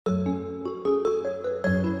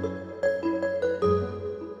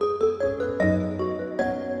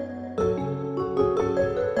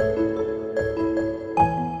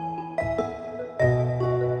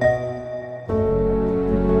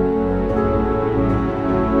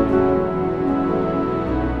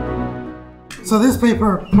So this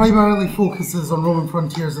paper primarily focuses on Roman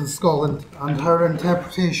frontiers in Scotland, and her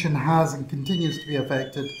interpretation has and continues to be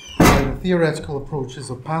affected by the theoretical approaches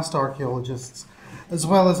of past archaeologists, as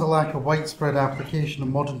well as a lack of widespread application of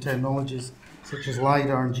modern technologies such as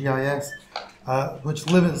LiDAR and GIS, which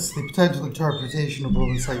limits the potential interpretation of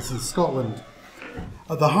Roman sites in Scotland.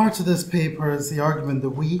 At the heart of this paper is the argument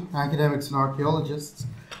that we, academics and archaeologists,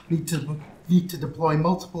 need to deploy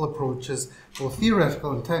multiple approaches, both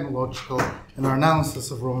theoretical and technological, in our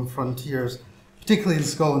analysis of Roman frontiers, particularly in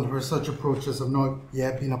Scotland, where such approaches have not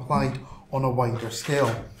yet been applied on a wider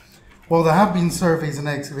scale. While there have been surveys and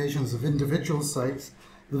excavations of individual sites,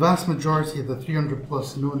 the vast majority of the 300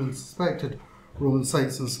 plus known and suspected Roman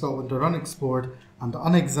sites in Scotland are unexplored and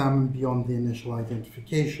unexamined beyond the initial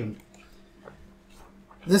identification.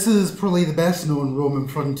 This is probably the best known Roman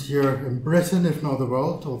frontier in Britain, if not the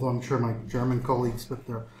world, although I'm sure my German colleagues with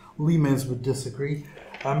their limes would disagree.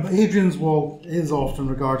 But Hadrian's Wall is often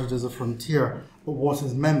regarded as a frontier, but what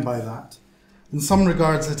is meant by that? In some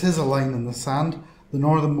regards it is a line in the sand, the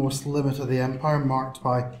northernmost limit of the empire, marked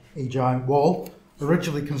by a giant wall,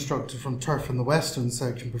 originally constructed from turf in the western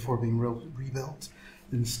section before being rebuilt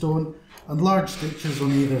in stone, and large ditches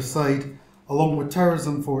on either side, along with towers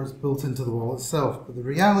and forts built into the wall itself. But the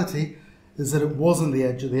reality is that it wasn't the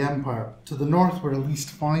edge of the empire. To the north were at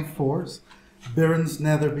least 5 forts, Birns,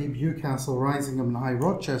 Netherby, Bewcastle, Risingham and High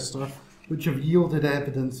Rochester, which have yielded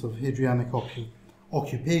evidence of Hadrianic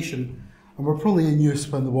occupation and were probably in use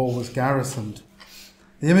when the wall was garrisoned.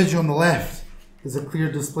 The image on the left is a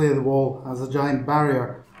clear display of the wall as a giant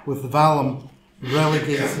barrier, with the vallum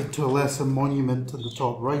relegated to a lesser monument to the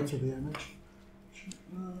top right of the image.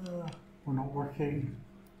 We're not working.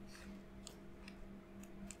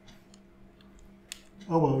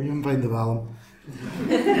 Oh well, you can find the vallum.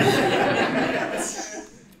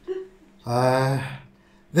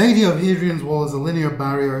 The idea of Hadrian's Wall as a linear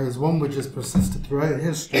barrier is one which has persisted throughout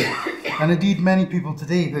history, and indeed many people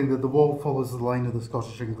today think that the wall follows the line of the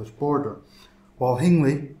Scottish-English border, while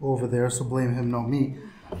Hingley, over there, so blame him not me,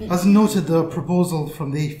 has noted the proposal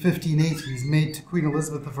from the 1580s made to Queen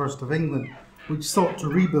Elizabeth I of England, which sought to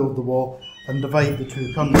rebuild the wall and divide the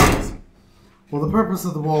two countries. Well, the purpose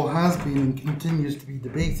of the wall has been and continues to be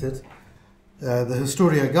debated. The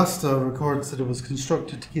Historia Augusta records that it was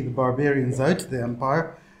constructed to keep the barbarians out of the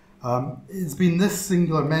empire. It's been this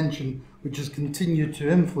singular mention which has continued to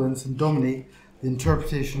influence and dominate the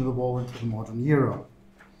interpretation of the wall into the modern era.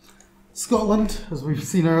 Scotland, as we've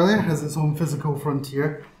seen earlier, has its own physical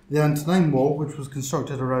frontier, the Antonine Wall, which was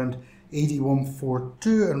constructed around AD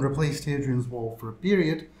 142 and replaced Hadrian's Wall for a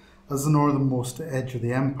period as the northernmost edge of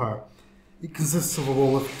the empire. It consists of a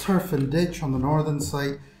wall of turf and ditch on the northern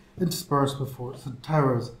side, interspersed with forts and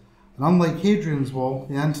towers. And unlike Hadrian's Wall,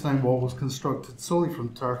 the Antonine Wall was constructed solely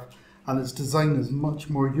from turf, and its design is much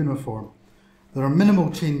more uniform. There are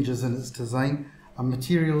minimal changes in its design and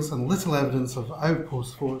materials, and little evidence of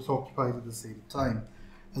outpost forts occupied at the same time.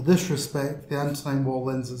 In this respect, the Antonine Wall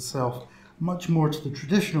lends itself much more to the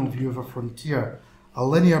traditional view of a frontier, a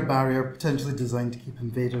linear barrier potentially designed to keep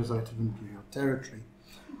invaders out of imperial territory.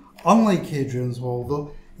 Unlike Hadrian's Wall,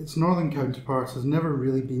 though, its northern counterpart has never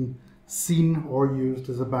really been seen or used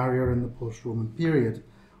as a barrier in the post-Roman period.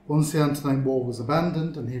 Once the Antonine Wall was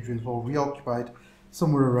abandoned and Hadrian's Wall reoccupied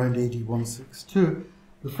somewhere around AD 162,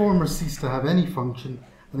 the former ceased to have any function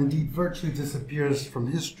and indeed virtually disappears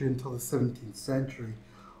from history until the 17th century,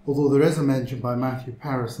 although there is a mention by Matthew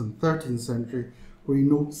Paris in the 13th century where he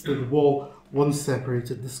notes that the wall once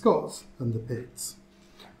separated the Scots and the Picts.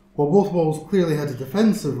 While both walls clearly had a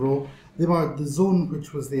defensive role, they marked the zone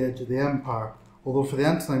which was the edge of the empire, although for the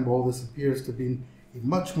Antonine Wall this appears to have been a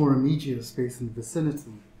much more immediate space in the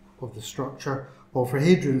vicinity of the structure, while for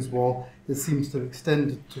Hadrian's Wall it seems to have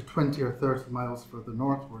extended to 20 or 30 miles further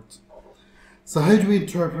northwards. So how do we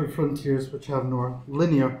interpret frontiers which have no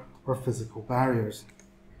linear or physical barriers?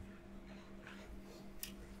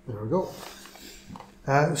 There we go.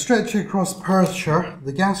 Stretching across Perthshire,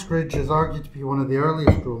 the Gask Ridge is argued to be one of the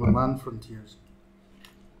earliest Roman land frontiers.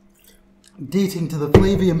 Dating to the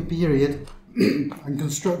Flavian period and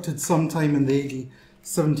constructed sometime in the AD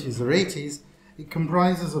 70s or 80s, it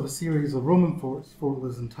comprises of a series of Roman forts,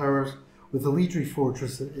 fortlets and towers, with the Leadry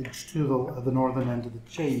fortress at Idchtudel at the northern end of the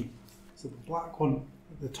chain. So the black one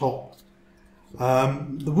at the top.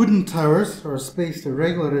 The wooden towers are spaced at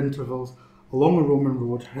regular intervals along a Roman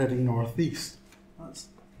road heading northeast. That's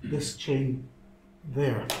this chain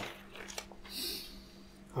there.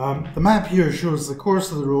 The map here shows the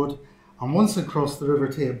course of the road, and once across the river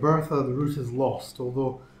Tate Bertha, the route is lost,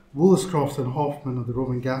 although Woolliscroft and Hoffman of the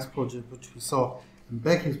Roman gas project, which we saw in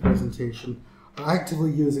Becky's presentation, are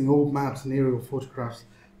actively using old maps and aerial photographs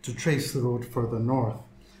to trace the road further north.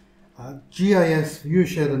 GIS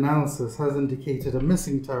viewshed analysis has indicated a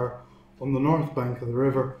missing tower on the north bank of the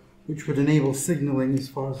river, which would enable signalling as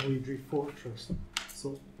far as Leidri Fortress,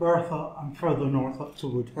 so Bertha and further north up to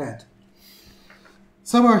Woodhead.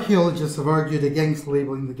 Some archaeologists have argued against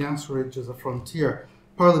labelling the Gask Ridge as a frontier,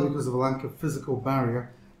 partly because of a lack of physical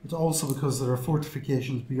barrier, but also because there are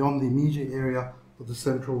fortifications beyond the immediate area of the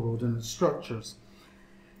central road and its structures.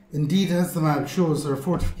 Indeed, as the map shows, there are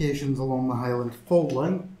fortifications along the Highland fault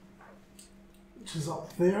line, which is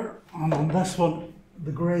up there, and on this one,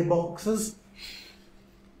 the grey boxes.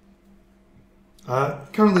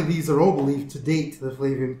 Currently, these are all believed to date to the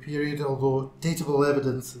Flavian period, although datable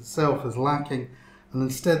evidence itself is lacking, and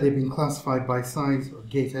instead they've been classified by size or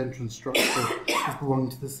gate entrance structure as belonging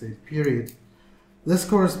to the same period. This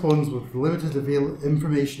corresponds with limited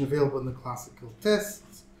information available in the classical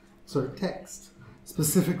text,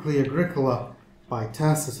 specifically Agricola by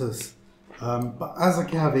Tacitus. But as a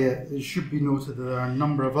caveat, it should be noted that there are a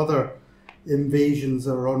number of other invasions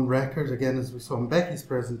that are on record, again as we saw in Becky's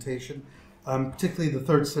presentation, particularly the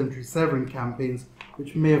 3rd century Severn campaigns,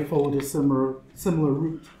 which may have followed a similar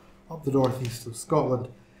route up the northeast of Scotland.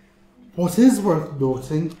 What is worth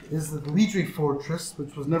noting is that the Leidri Fortress,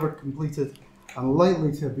 which was never completed and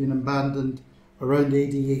likely to have been abandoned around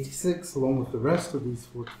AD 86 along with the rest of these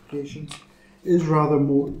fortifications, is rather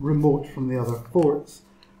more remote from the other forts.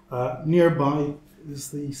 Nearby is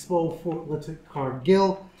the small fortlet at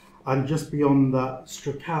Cargill, and just beyond that,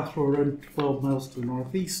 Stracathro, around 12 miles to the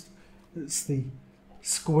northeast. It's the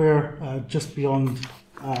square just beyond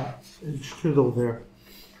Inchtrudel there.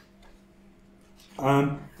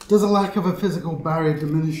 Does a lack of a physical barrier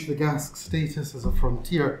diminish the Gask status as a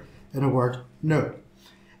frontier? In a word, no.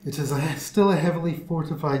 It is still a heavily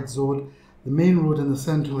fortified zone. The main road in the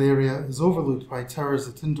central area is overlooked by towers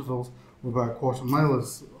at intervals of about a quarter mile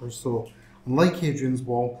or so. And like Hadrian's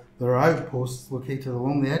Wall, there are outposts located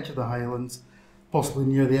along the edge of the Highlands, possibly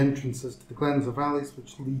near the entrances to the glens or valleys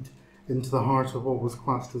which lead into the heart of what was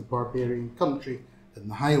classed as barbarian country in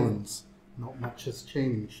the Highlands. Not much has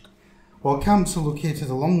changed. While camps are located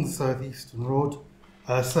along the southeast of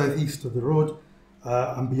the road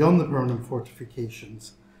and beyond the permanent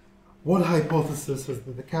fortifications, one hypothesis is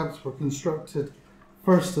that the camps were constructed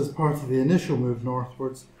first as part of the initial move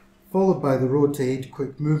northwards, followed by the road to aid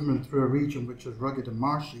quick movement through a region which is rugged and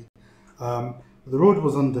marshy. The road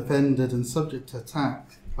was undefended and subject to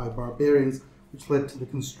attack by barbarians, which led to the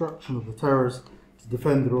construction of the towers to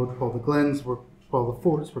defend the road while the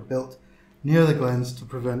forts were built near the glens to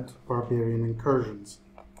prevent barbarian incursions.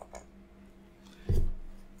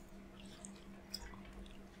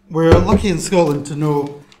 We're lucky in Scotland to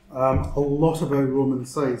know a lot about Roman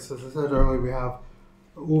sites. As I said earlier, we have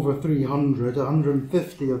over 300,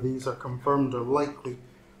 150 of these are confirmed or likely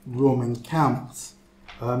Roman camps,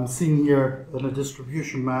 seen here in a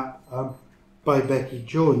distribution map by Becky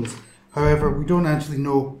Jones. However, we don't actually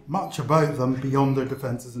know much about them beyond their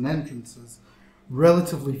defences and entrances.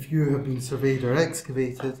 Relatively few have been surveyed or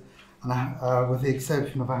excavated, and with the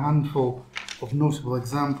exception of a handful of notable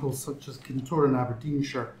examples such as Kintore in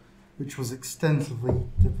Aberdeenshire, which was extensively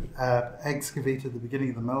excavated at the beginning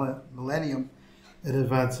of the millennium in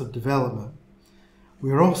advance of development.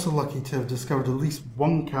 We are also lucky to have discovered at least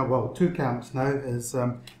one camp, well, 2 camps now, as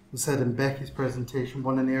was said in Becky's presentation,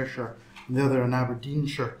 one in Ayrshire and the other in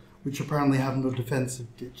Aberdeenshire, which apparently have no defensive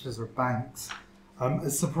ditches or banks.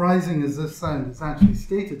 As surprising as this sounds, it's actually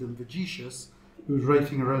stated in Vegetius, who was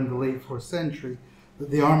writing around the late 4th century,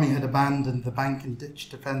 that the army had abandoned the bank and ditch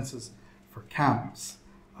defences for camps.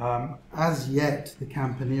 As yet, the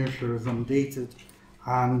camp in Ayrshire is undated,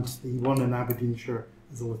 and the one in Aberdeenshire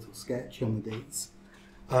is a little sketchy on the dates.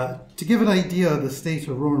 To give an idea of the state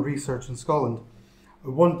of Roman research in Scotland, I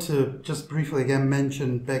want to just briefly again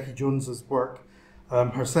mention Becky Jones's work,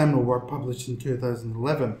 her seminal work published in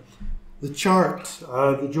 2011. The chart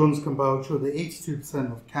that Jones compiled showed that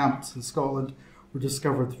 82% of camps in Scotland were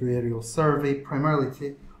discovered through aerial survey,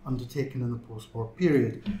 primarily undertaken in the post-war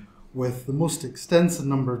period, with the most extensive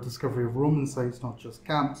number of discovery of Roman sites, not just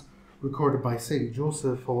camps, recorded by St.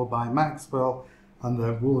 Joseph, followed by Maxwell and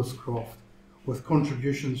the Woolliscroft, with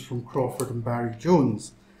contributions from Crawford and Barry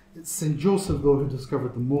Jones. It's St. Joseph, though, who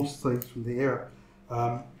discovered the most sites from the air.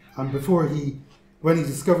 And when he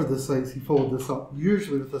discovered the sites, he followed this up,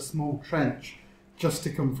 usually with a small trench, just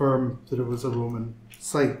to confirm that it was a Roman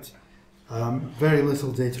site. Very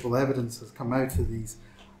little datable evidence has come out of these,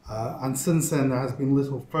 and since then there has been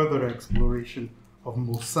little further exploration of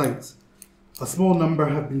most sites. A small number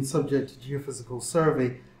have been subject to geophysical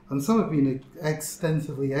survey, and some have been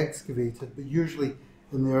extensively excavated, but usually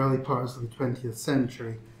in the early parts of the 20th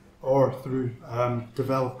century, or through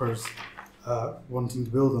developers wanting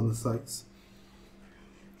to build on the sites.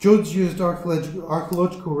 Jodes used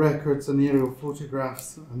archaeological records and aerial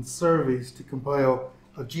photographs and surveys to compile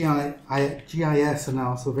a GIS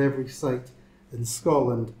analysis of every site in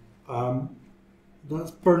Scotland.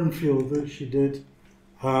 That's Burnfield that she did.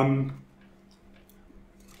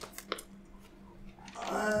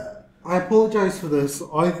 I apologise for this.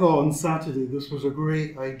 I thought on Saturday this was a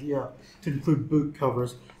great idea to include book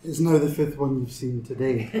covers. It's now the 5th one you've seen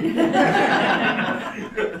today.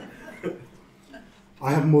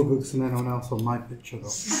 I have more books than anyone else on my picture though.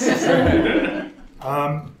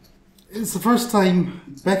 It's the first time,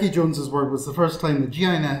 Becky Jones's work was the first time the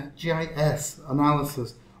GIS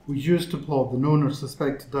analysis was used to plot the known or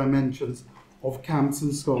suspected dimensions of camps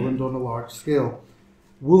in Scotland on a large scale.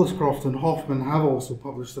 Woolliscroft and Hoffman have also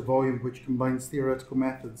published a volume which combines theoretical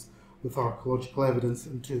methods with archaeological evidence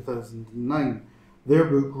in 2009. Their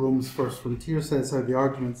book, Rome's First Frontier, sets out the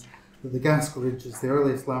arguments that the Gask Ridge is the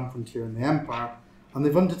earliest land frontier in the empire, and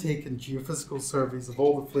they've undertaken geophysical surveys of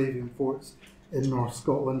all the Flavian forts in North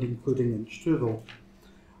Scotland, including Inchtoothel.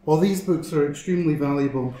 While these books are extremely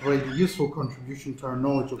valuable and provide a useful contribution to our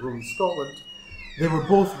knowledge of Roman Scotland, they were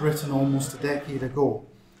both written almost a decade ago.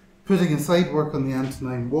 Putting aside work on the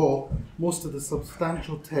Antonine Wall, most of the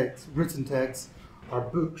substantial written texts are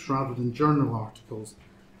books rather than journal articles.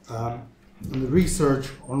 And the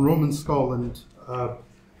research on Roman Scotland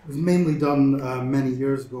was mainly done many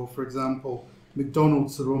years ago. For example,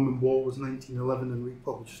 MacDonald's The Roman Wall was 1911 and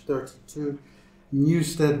republished 32.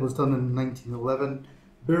 Newstead was done in 1911.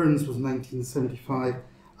 Burns was 1975.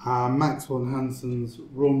 Maxwell and Hansen's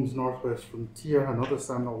Rome's Northwest Frontier and other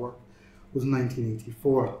seminal work was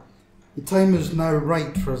 1984. The time is now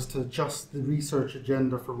right for us to adjust the research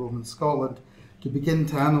agenda for Roman Scotland to begin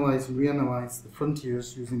to analyse and reanalyse the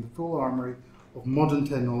frontiers using the full armoury of modern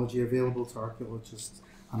technology available to archaeologists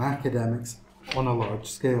and academics on a large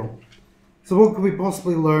scale. So what could we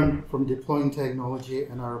possibly learn from deploying technology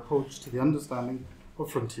in our approach to the understanding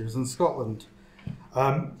of frontiers in Scotland?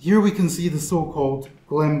 Here we can see the so-called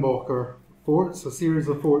Glenbocher forts, a series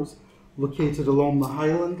of forts located along the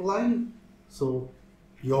Highland line. So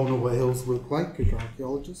you all know what hills look like because you're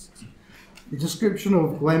archaeologists. The description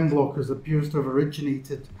of Glenblockers appears to have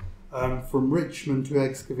originated from Richmond, who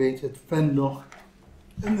excavated Fennoch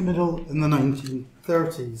in the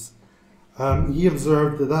 1930s. He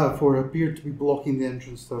observed that fort appeared to be blocking the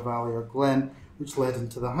entrance to a valley or glen which led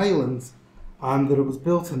into the Highlands, and that it was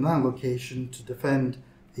built in that location to defend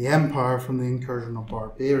the empire from the incursion of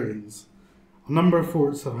barbarians. A number of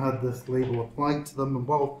forts have had this label applied to them, and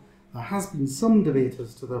while there has been some debate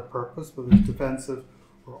as to their purpose, whether it's defensive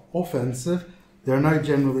or offensive, they are now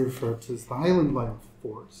generally referred to as the Highland line of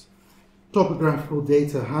forts. Topographical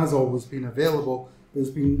data has always been available, but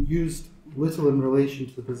has been used little in relation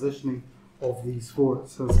to the positioning of these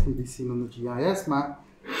forts. As can be seen on the GIS map,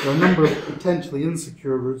 there are a number of potentially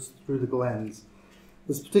insecure routes through the glens.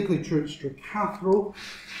 This is particularly true at Stracathro,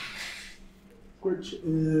 which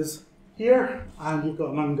is here, and you've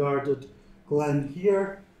got an unguarded glen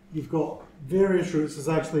here. You've got various routes. There's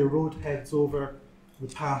actually a road heads over the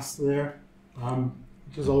pass there,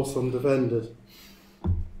 which is also undefended.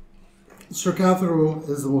 Stracathro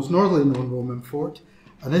is the most northerly known Roman fort,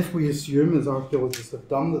 and if we assume, as archaeologists have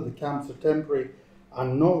done, that the camps are temporary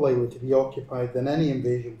and not likely to be occupied, then any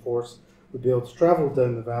invasion force would be able to travel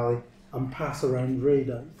down the valley and pass around raid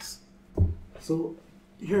dikes. So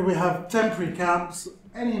here we have temporary camps.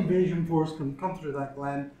 Any invasion force can come through that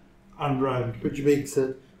glen and round, which makes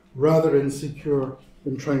it rather insecure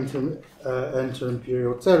than trying to enter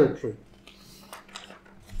imperial territory.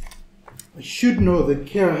 I should know that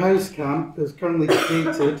Care House Camp is currently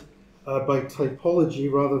dated by typology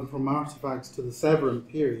rather than from artefacts to the Severan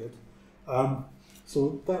period.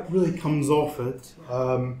 So that really comes off it.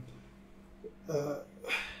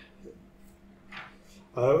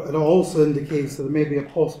 It also indicates that there may be a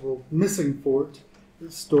possible missing fort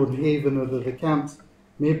at Stonehaven, or that the camps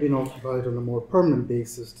may have been occupied on a more permanent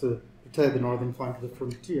basis to protect the northern flank of the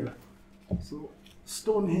frontier. So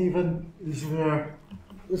Stonehaven is there.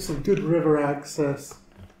 There's some good river access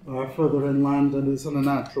further inland, and it's on a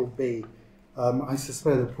natural bay. I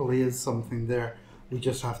suspect there probably is something there. We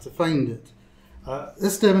just have to find it.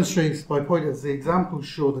 This demonstrates, my point is, the examples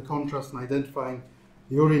show the contrast in identifying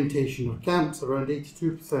the orientation of camps. Around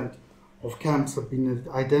 82% of camps have been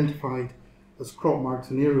identified as crop marks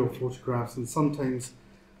in aerial photographs, and sometimes,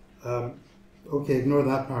 okay, ignore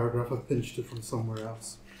that paragraph, I've pinched it from somewhere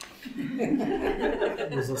else.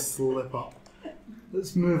 It was a slip up.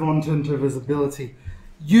 Let's move on to intervisibility.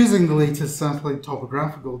 Using the latest satellite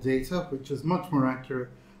topographical data, which is much more accurate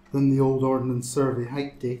than the old Ordnance Survey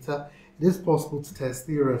height data, it is possible to test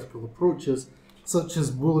theoretical approaches such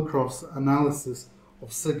as wool-across analysis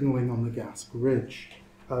of signalling on the Gask Ridge.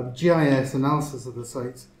 GIS analysis of the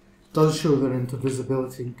sites does show their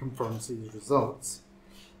intervisibility and confirms these results.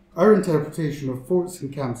 Our interpretation of forts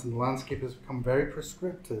and camps in the landscape has become very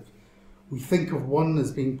prescriptive. We think of one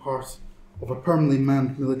as being part of a permanently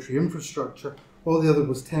manned military infrastructure, while the other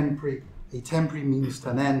was a temporary means to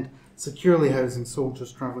an end, securely housing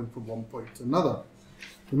soldiers travelling from one point to another.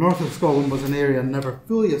 The north of Scotland was an area never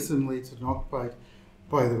fully assimilated and occupied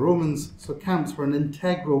by the Romans, so camps were an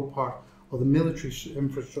integral part of the military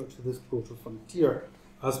infrastructure of this proto-frontier,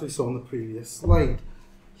 as we saw on the previous slide.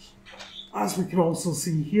 As we can also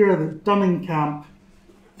see here, that Dunning Camp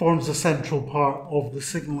forms a central part of the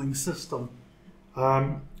signalling system.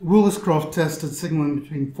 Woolscroft tested signalling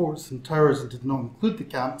between forts and towers and did not include the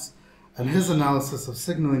camps, and his analysis of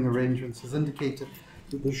signalling arrangements has indicated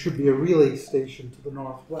that there should be a relay station to the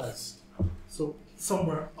northwest. So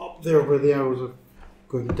somewhere up there where the arrows are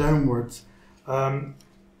going downwards.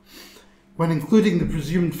 When including the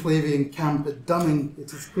presumed Flavian camp at Dunning,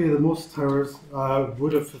 it is clear that most towers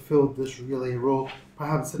would have fulfilled this relay role,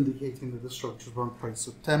 perhaps indicating that the structures weren't quite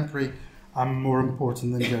so temporary and more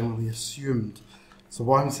important than generally assumed. So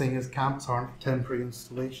what I'm saying is camps aren't temporary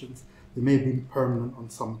installations, they may have been permanent on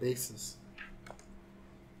some basis.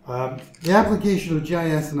 The application of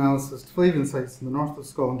GIS analysis to Flavian sites in the north of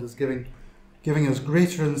Scotland is giving us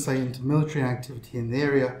greater insight into military activity in the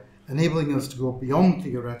area, enabling us to go beyond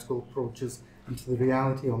theoretical approaches into the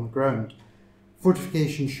reality on the ground.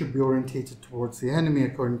 Fortifications should be orientated towards the enemy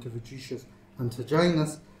according to Vegetius and Hadrian,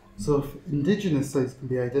 so if indigenous sites can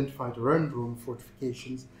be identified around Roman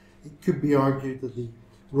fortifications, it could be argued that the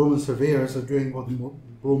Roman surveyors are doing what the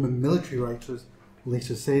Roman military writers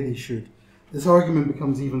later say they should. This argument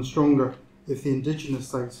becomes even stronger if the indigenous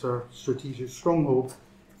sites are strategic strongholds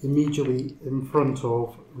immediately in front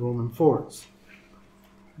of Roman forts.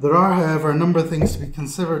 There are, however, a number of things to be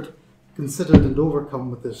considered and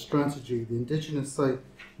overcome with this strategy. The indigenous site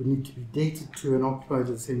would need to be dated to and occupied at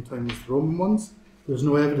the same time as the Roman ones. There's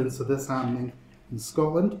no evidence of this happening in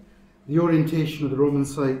Scotland. The orientation of the Roman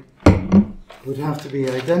site would have to be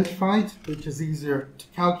identified, which is easier to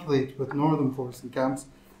calculate with northern forts and camps,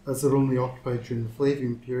 as they're only occupied during the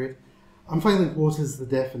Flavian period. And finally, what is the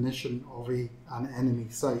definition of an enemy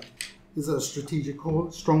site? Is it a strategic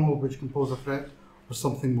stronghold which can pose a threat, or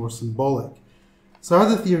something more symbolic? So are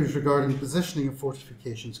the theories regarding positioning of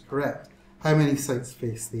fortifications correct? How many sites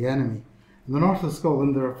face the enemy? In the north of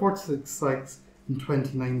Scotland, there are 46 sites in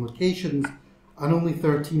 29 locations, and only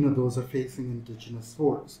 13 of those are facing indigenous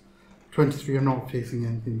forts. 23 are not facing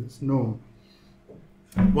anything that's known.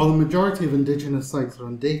 While the majority of indigenous sites are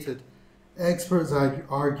undated, experts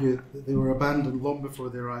argue that they were abandoned long before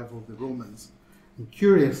the arrival of the Romans. And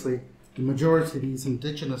curiously, the majority of these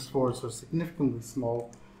indigenous forts are significantly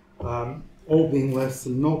small, all being less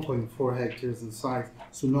than 0.4 hectares in size,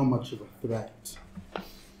 so not much of a threat.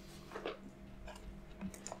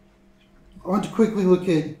 I want to quickly look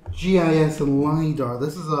at GIS and LiDAR.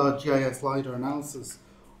 This is a GIS LiDAR analysis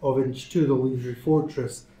of Inch 2, the Illusory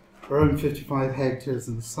Fortress, around 55 hectares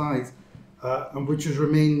in size, and which has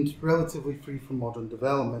remained relatively free from modern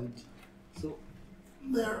development. So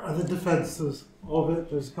there are the defences of it.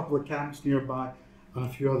 There's a couple of camps nearby and a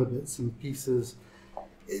few other bits and pieces.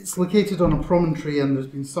 It's located on a promontory, and there's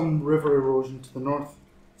been some river erosion to the north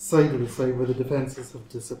side of the site where the defences have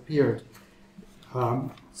disappeared.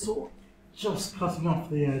 So just cutting off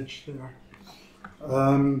the edge there.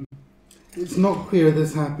 It's not clear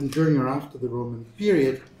this happened during or after the Roman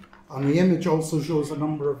period, and the image also shows a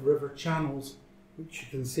number of river channels, which you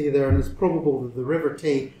can see there, and it's probable that the River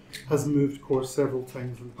Tay has moved course several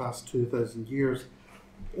times in the past 2,000 years.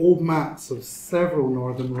 Old maps of several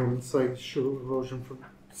northern Roman sites show erosion from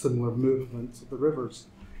similar movements of the rivers.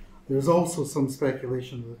 There's also some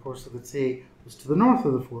speculation that the course of the Tay was to the north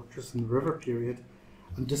of the fortress in the river period,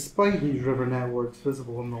 and despite these river networks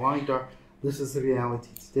visible on the LiDAR, this is the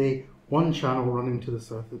reality today, one channel running to the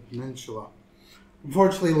south of the peninsula.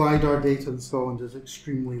 Unfortunately, LiDAR data in Scotland is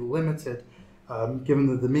extremely limited, given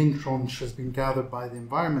that the main tranche has been gathered by the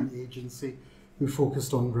Environment Agency, who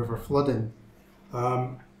focused on river flooding.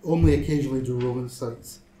 Only occasionally do Roman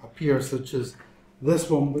sites appear, such as this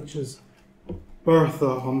one, which is Bertha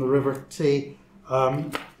on the River Tay.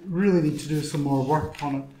 Really need to do some more work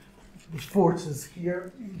on it. The fort is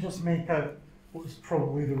here. You just make out what's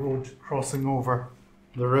probably the road crossing over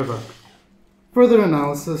the river. Further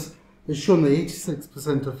analysis has shown that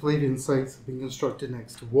 86% of Flavian sites have been constructed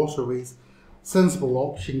next to waterways, a sensible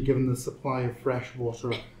option given the supply of fresh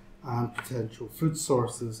water and potential food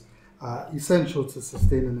sources, essential to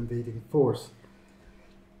sustain an invading force.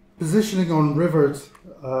 Positioning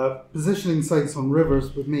sites on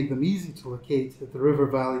rivers would make them easy to locate if the river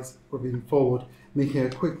valleys were being followed, making a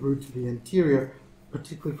quick route to the interior,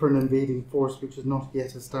 particularly for an invading force which has not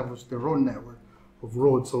yet established their own network of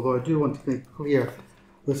roads. Although I do want to make clear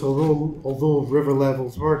that although river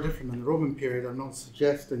levels were different in the Roman period, I'm not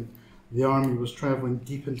suggesting the army was travelling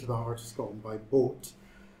deep into the heart of Scotland by boat.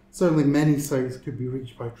 Certainly many sites could be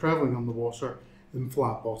reached by travelling on the water in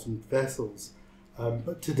flat-bottomed vessels.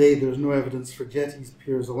 But today there's no evidence for jetties,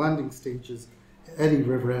 piers or landing stages at any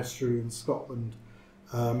river estuary in Scotland.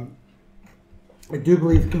 I do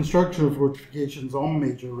believe the construction of fortifications on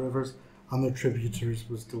major rivers and their tributaries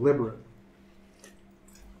was deliberate.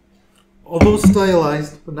 Although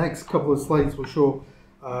stylized, the next couple of slides will show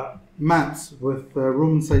maps with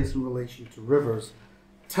Roman sites in relation to rivers.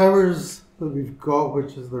 Towers that we've got,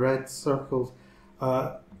 which is the red circles,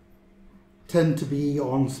 tend to be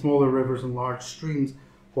on smaller rivers and large streams,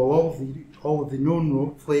 while all of the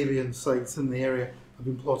known Flavian sites in the area have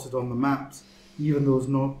been plotted on the maps, even those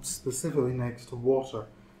not specifically next to water.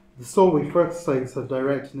 The Solway Firth sites have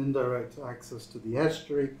direct and indirect access to the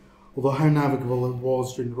estuary, although how navigable it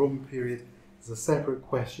was during the Roman period is a separate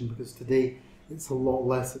question, because today it's a lot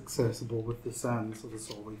less accessible with the sands of the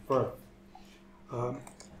Solway Firth.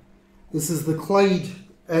 This is the Clyde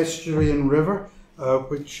estuary and river,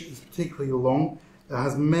 which is particularly long. It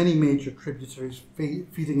has many major tributaries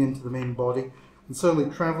feeding into the main body, and certainly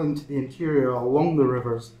travelling to the interior along the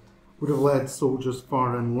rivers would have led soldiers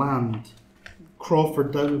far inland.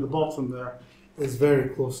 Crawford down at the bottom there is very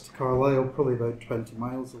close to Carlisle, probably about 20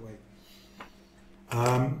 miles away.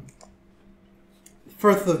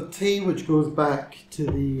 Firth of Tay, which goes back to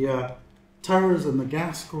the towers and the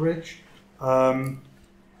Gask Ridge.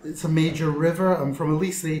 It's a major river, and from at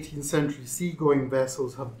least the 18th century, seagoing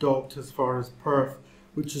vessels have docked as far as Perth,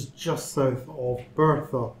 which is just south of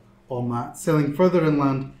Bertha on that. Sailing further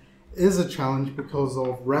inland is a challenge because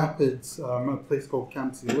of rapids, a place called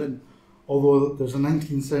Campsie Lynn, although there's a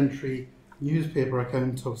 19th century newspaper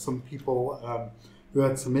account of some people who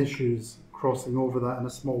had some issues crossing over that in a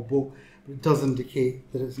small boat, but it does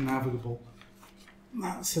indicate that it's navigable.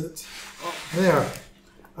 That's it up there.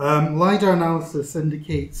 LiDAR analysis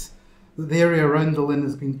indicates that the area around the Lynn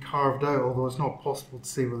has been carved out, although it's not possible to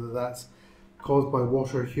say whether that's caused by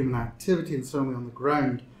water or human activity, and certainly on the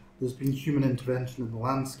ground there's been human intervention in the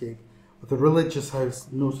landscape, with a religious house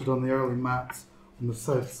noted on the early maps on the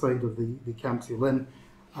south side of the Campsie Lynn,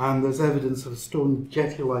 and there's evidence of stone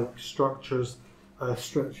jetty-like structures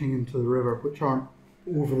stretching into the river, which aren't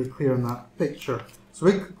overly clear in that picture. So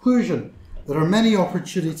in conclusion, there are many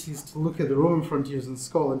opportunities to look at the Roman frontiers in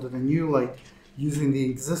Scotland in a new light using the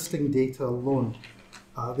existing data alone.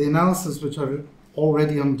 The analysis which I've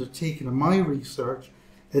already undertaken in my research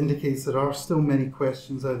indicates there are still many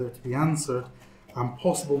questions out there to be answered and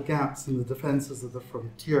possible gaps in the defences of the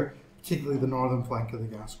frontier, particularly the northern flank of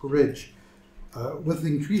the Gask Ridge. With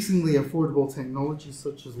increasingly affordable technologies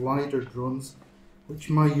such as LiDAR drones, which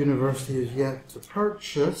my university has yet to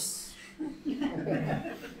purchase,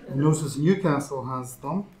 notice Newcastle has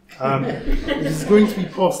them, it is going to be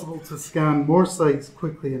possible to scan more sites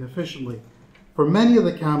quickly and efficiently. For many of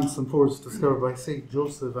the camps and forts discovered by St.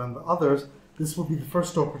 Joseph and others, this will be the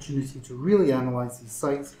first opportunity to really analyse these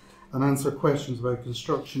sites and answer questions about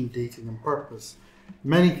construction, dating and purpose.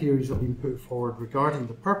 Many theories have been put forward regarding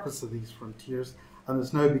the purpose of these frontiers, and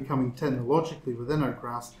it's now becoming technologically within our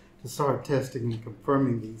grasp to start testing and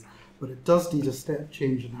confirming these. But it does need a step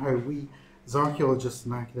change in how we, as archaeologists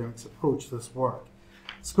and academics, approach this work.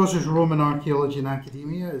 Scottish Roman archaeology and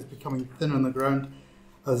academia is becoming thin on the ground,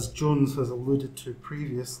 as Jones has alluded to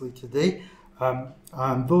previously today,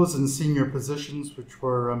 and those in senior positions, which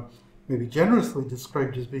were maybe generously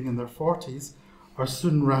described as being in their 40s, are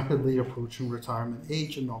soon rapidly approaching retirement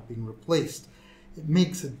age and not being replaced. It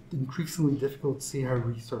makes it increasingly difficult to see how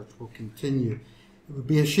research will continue. It would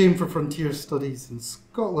be a shame for frontier studies in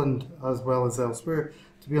Scotland, as well as elsewhere,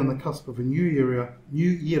 to be on the cusp of a new era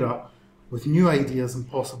with new ideas and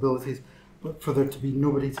possibilities, but for there to be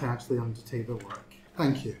nobody to actually undertake the work.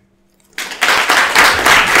 Thank you.